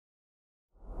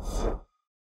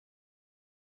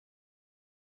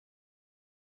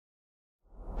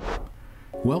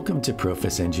Welcome to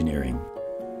PROFIS Engineering.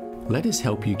 Let us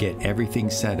help you get everything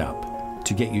set up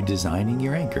to get you designing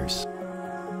your anchors.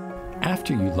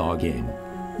 After you log in,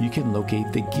 you can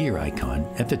locate the gear icon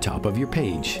at the top of your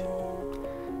page.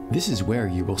 This is where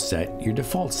you will set your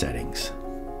default settings,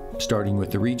 starting with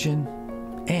the region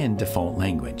and default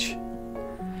language.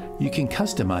 You can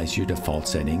customize your default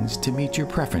settings to meet your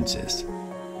preferences.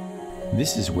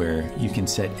 This is where you can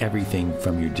set everything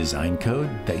from your design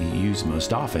code that you use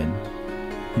most often,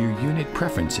 your unit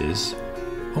preferences,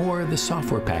 or the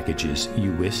software packages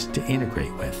you wish to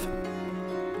integrate with.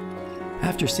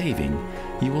 After saving,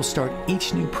 you will start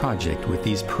each new project with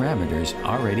these parameters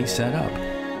already set up.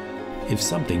 If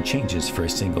something changes for a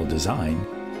single design,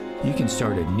 you can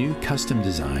start a new custom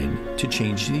design to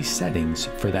change these settings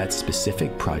for that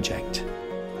specific project.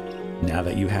 Now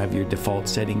that you have your default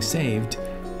settings saved,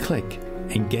 click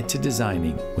and get to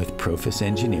designing with PROFIS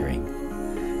Engineering.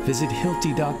 Visit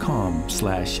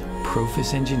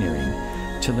hilti.com/PROFIS Engineering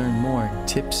to learn more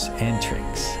tips and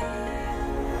tricks.